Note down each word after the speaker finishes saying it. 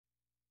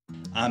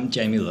I'm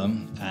Jamie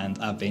Lum and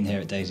I've been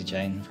here at Daisy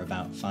Chain for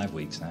about 5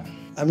 weeks now.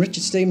 I'm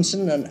Richard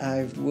Stevenson and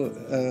I've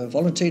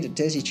volunteered at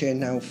Daisy Chain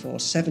now for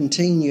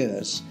 17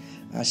 years.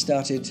 I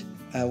started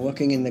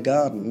working in the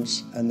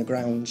gardens and the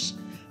grounds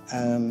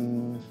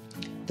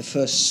the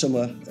first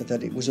summer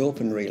that it was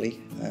open really,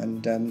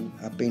 and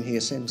I've been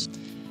here since.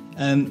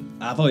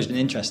 I've always been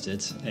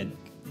interested in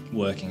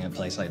working at a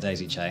place like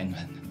Daisy Chain,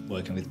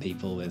 working with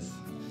people with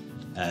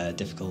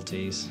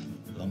difficulties,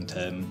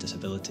 long-term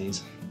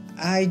disabilities.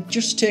 I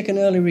just taken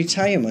early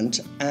retirement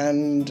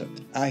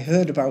and I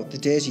heard about the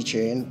Daisy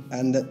Chain,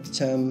 and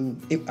that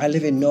I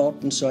live in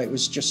Norton, so it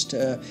was just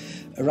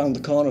around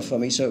the corner for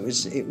me, so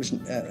it was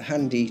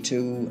handy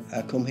to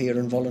come here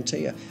and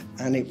volunteer,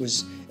 and it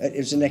was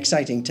an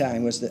exciting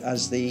time as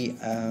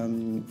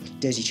the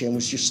Daisy Chain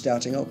was just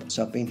starting up,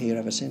 so I've been here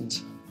ever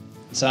since.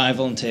 So I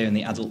volunteer in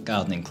the Adult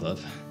Gardening Club,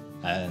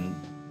 and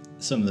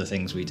some of the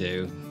things we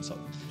do,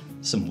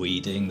 some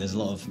weeding, there's a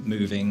lot of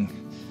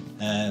moving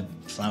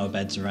flower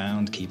beds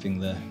around, keeping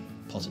the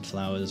potted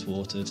flowers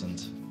watered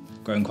and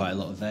growing quite a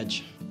lot of veg.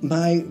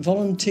 My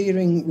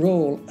volunteering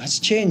role has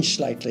changed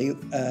slightly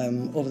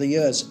over the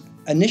years.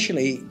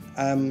 Initially,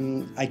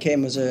 I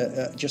came as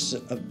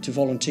to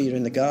volunteer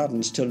in the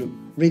gardens, to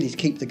really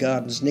keep the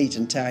gardens neat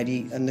and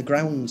tidy and the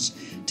grounds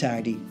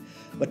tidy.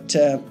 But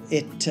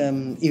it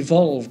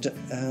evolved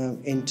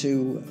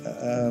into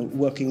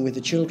working with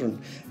the children.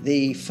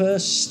 The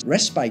first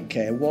respite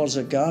care was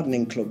a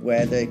gardening club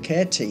where the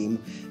care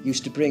team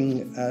used to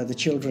bring the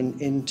children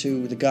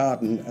into the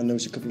garden, and there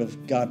was a couple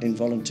of gardening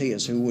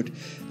volunteers who would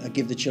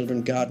give the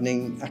children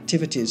gardening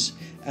activities,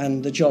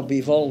 and the job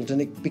evolved and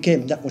it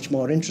became that much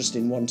more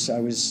interesting once I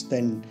was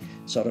then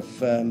sort of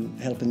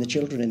helping the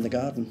children in the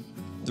garden.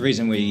 The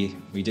reason we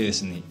do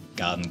this in the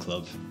garden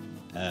club,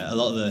 a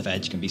lot of the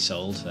veg can be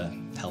sold for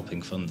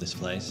helping fund this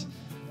place,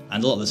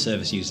 and a lot of the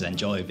service users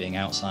enjoy being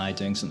outside,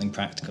 doing something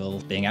practical,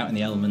 being out in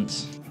the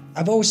elements.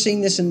 I've always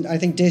seen this, and I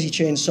think Daisy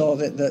Chain saw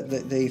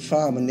the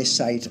farm and this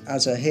site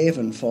as a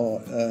haven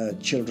for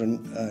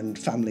children and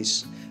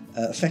families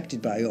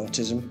affected by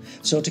autism.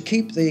 So to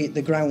keep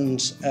the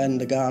grounds and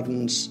the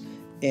gardens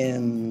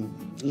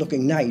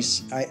looking nice,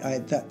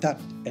 that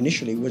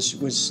initially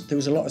was there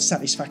was a lot of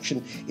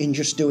satisfaction in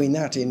just doing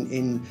that,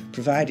 in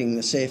providing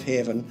the safe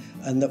haven,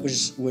 and that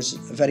was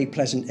a very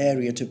pleasant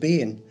area to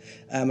be in.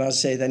 As I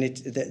say, then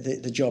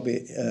the job,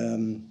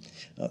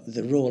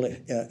 the role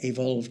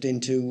evolved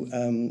into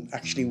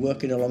actually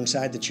working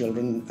alongside the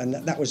children, and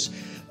that was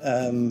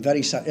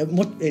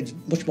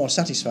much more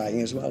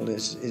satisfying as well,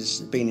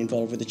 is being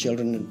involved with the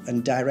children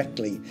and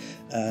directly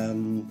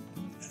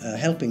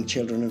helping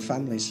children and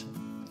families.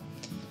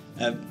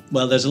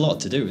 Well, there's a lot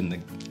to do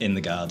in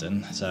the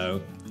garden,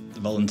 so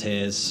the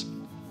volunteers,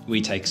 we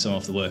take some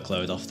of the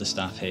workload off the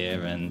staff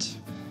here, and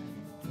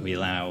we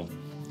allow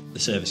the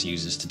service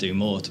users to do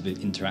more,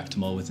 to interact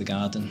more with the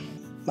garden.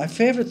 My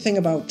favourite thing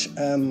about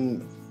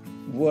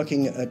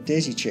working at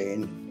Daisy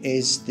Chain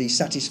is the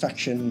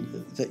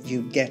satisfaction that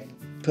you get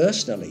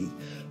personally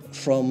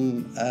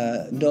from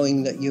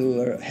knowing that you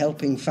are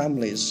helping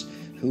families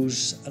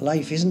whose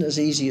life isn't as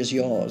easy as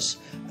yours,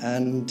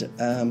 and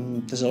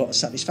there's a lot of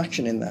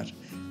satisfaction in that.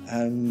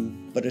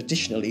 But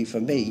additionally, for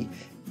me,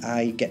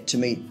 I get to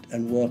meet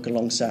and work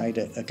alongside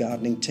a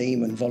gardening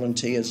team and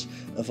volunteers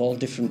of all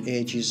different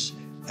ages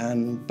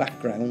and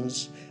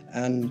backgrounds,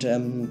 and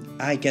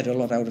I get a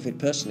lot out of it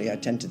personally. I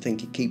tend to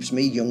think it keeps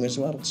me young as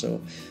well,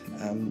 so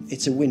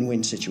it's a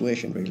win-win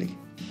situation, really.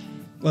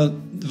 Well,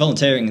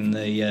 volunteering in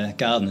the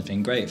garden has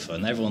been great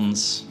fun.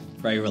 Everyone's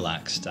very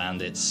relaxed,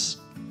 and it's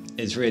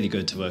really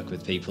good to work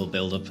with people,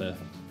 build up a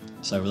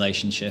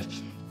relationship.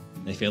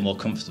 They feel more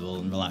comfortable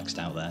and relaxed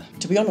out there.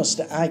 To be honest,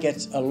 I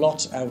get a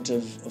lot out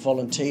of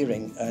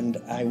volunteering, and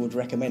I would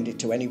recommend it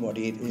to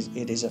anybody.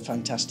 It is a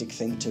fantastic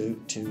thing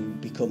to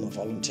become a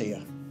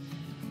volunteer.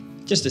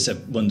 Just it's a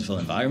wonderful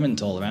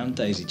environment all around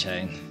Daisy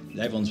Chain.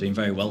 Everyone's been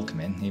very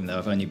welcoming. Even though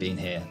I've only been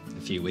here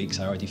a few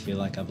weeks, I already feel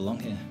like I belong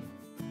here.